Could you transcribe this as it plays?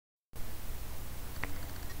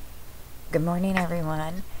Good morning,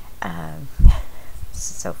 everyone. This is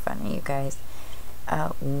so funny, you guys.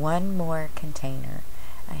 One more container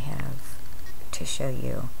I have to show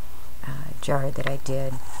you. A jar that I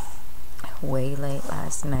did way late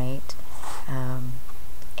last night.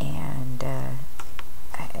 And I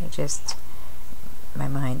just, my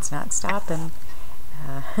mind's not stopping,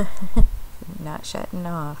 not shutting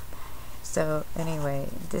off. So anyway,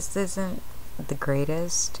 this isn't the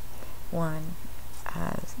greatest one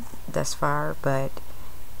thus far, but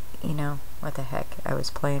you know, what the heck, I was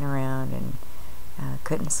playing around and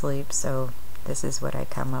couldn't sleep, so this is what I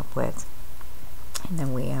come up with in the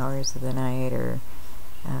wee hours of the night, or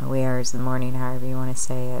wee hours of the morning, however you want to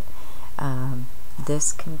say it.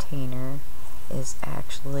 This container is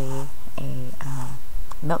actually a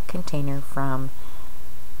milk container from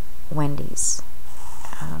Wendy's,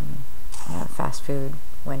 fast food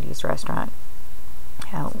Wendy's restaurant.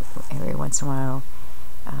 Every once in a while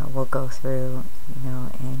we'll go through,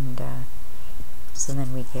 and so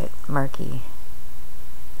then we get murky,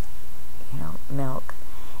 milk,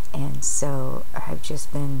 and so I've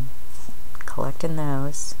just been collecting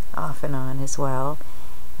those off and on as well,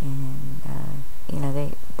 and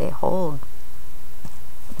they hold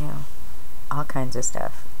all kinds of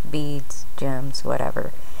stuff, beads, gems,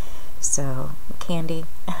 whatever, so candy,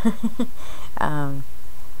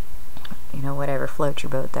 whatever floats your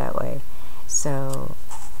boat that way. So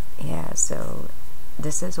yeah, so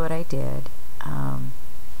this is what I did.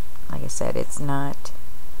 Like I said, it's not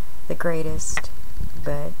the greatest,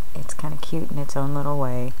 but it's kind of cute in its own little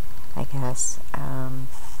way, I guess.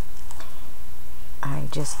 I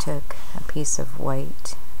just took a piece of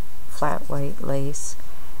flat white lace,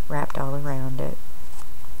 wrapped all around it,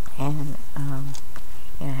 and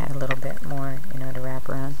I had a little bit more, to wrap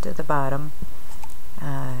around to the bottom.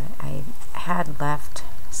 I had left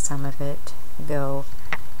some of it go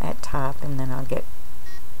at top, and then I'll get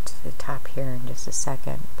to the top here in just a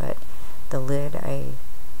second, but the lid, I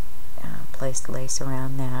placed lace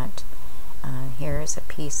around that. Here is a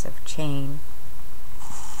piece of chain,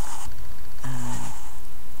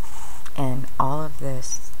 and all of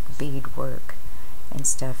this bead work and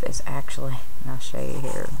stuff is actually, and I'll show you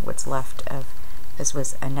here what's left of, this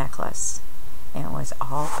was a necklace, and it was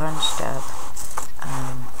all bunched up,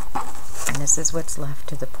 and this is what's left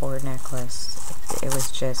to the poor necklace. It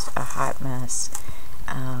was just a hot mess,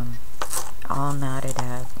 all knotted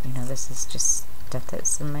up. This is just stuff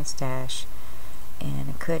that's in my stash, and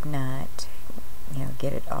I could not,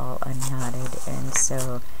 get it all unknotted, and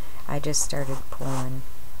so I just started pulling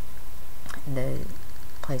the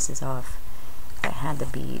places off that had the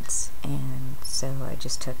beads, and so I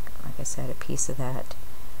just took, like I said, a piece of that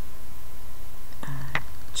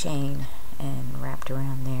chain and wrapped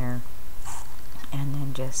around there, and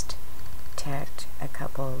then just tacked a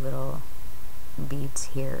couple little beads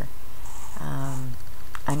here.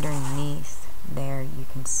 Underneath there you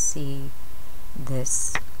can see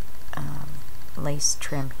this lace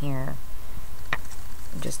trim here,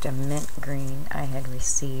 just a mint green I had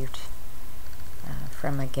received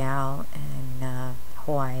from a gal in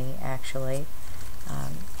Hawaii, actually,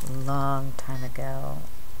 long time ago,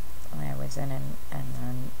 when I was in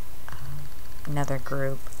another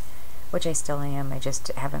group, which I still am. I just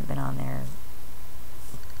haven't been on there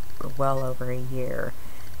well over a year,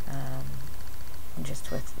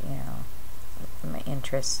 just with, my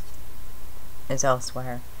interest is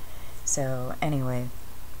elsewhere. So anyway,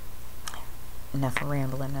 enough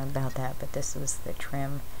rambling about that, but this was the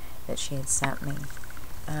trim that she had sent me.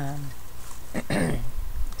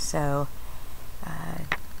 So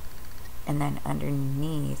and then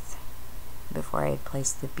underneath, before I had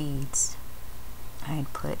placed the beads, I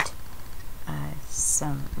had put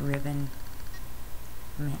some ribbon,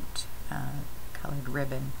 mint colored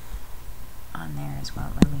ribbon on there as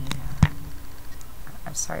well. Let me,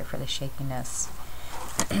 I'm sorry for the shakiness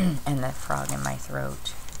and the frog in my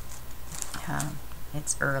throat.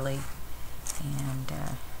 It's early, and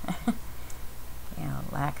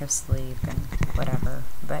lack of sleep and whatever,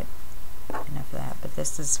 but enough of that. But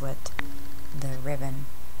this is what the ribbon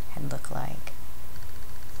had looked like,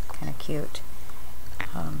 kind of cute.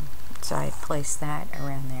 So I placed that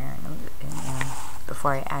around there, and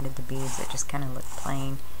before I added the beads, it just kind of looked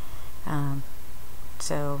plain.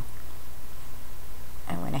 So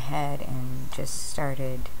I went ahead and just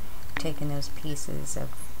started taking those pieces of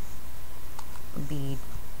beads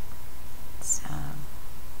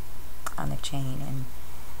on the chain,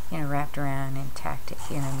 and wrapped around and tacked it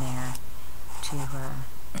here and there to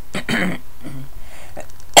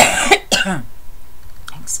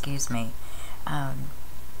excuse me,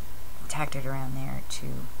 tacked it around there to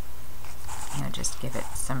just give it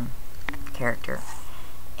some character.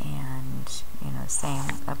 And, you know,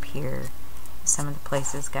 same up here. Some of the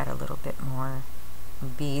places got a little bit more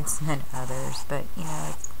beads than others, but, you know,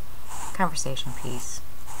 it's a conversation piece,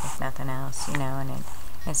 if nothing else, you know, and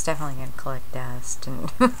it's definitely going to collect dust,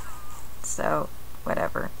 and so,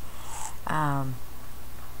 whatever. And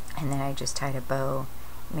then I just tied a bow,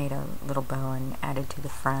 made a little bow and added to the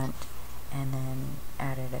front, and then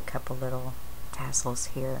added a couple little tassels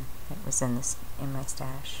here that was in my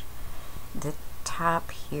stash. The top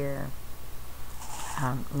here,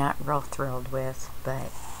 not real thrilled with,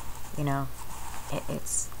 but you know,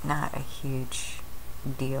 it's not a huge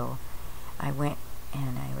deal. I went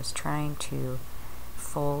and I was trying to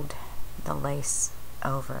fold the lace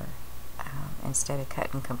over instead of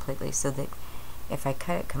cutting completely, so that if I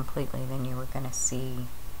cut it completely, then you were going to see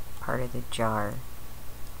part of the jar.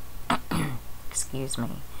 Excuse me.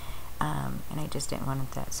 And I just didn't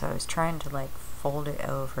want that, so I was trying to like fold it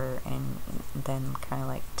over and then kind of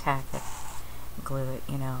like tack it, glue it,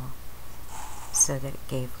 you know, so that it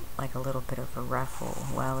gave like a little bit of a ruffle.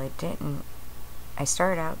 Well, it didn't. I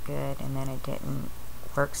started out good, and then it didn't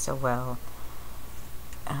work so well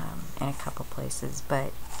in a couple places,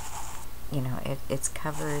 but you know, it's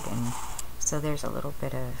covered, and so there's a little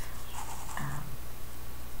bit of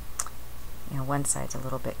you know, one side's a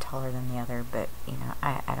little bit taller than the other, but you know,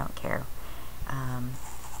 I don't care.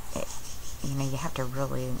 You know, you have to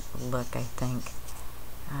really look, I think.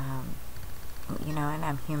 You know, and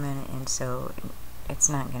I'm human, and so it's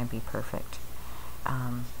not going to be perfect.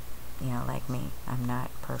 You know, like me, I'm not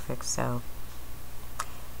perfect, so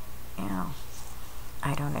you know,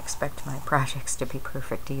 I don't expect my projects to be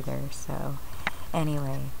perfect either. So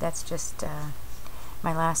anyway, that's just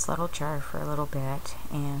my last little jar for a little bit,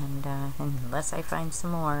 and unless I find some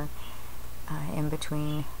more in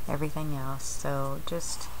between everything else. So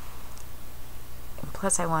just,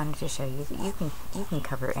 plus I wanted to show you that you can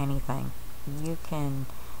cover anything. You can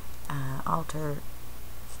alter,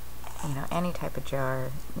 you know, any type of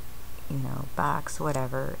jar, you know, box,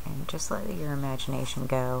 whatever, and just let your imagination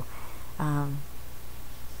go and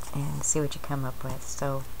see what you come up with.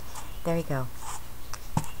 So there you go.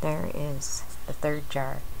 There is the third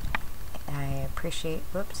jar. I appreciate,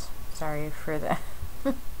 whoops, sorry for the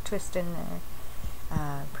twist in there.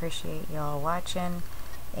 Appreciate y'all watching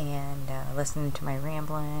and listening to my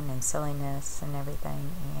rambling and silliness and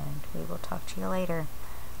everything, and we will talk to you later.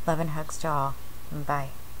 Love and hugs to all. Bye.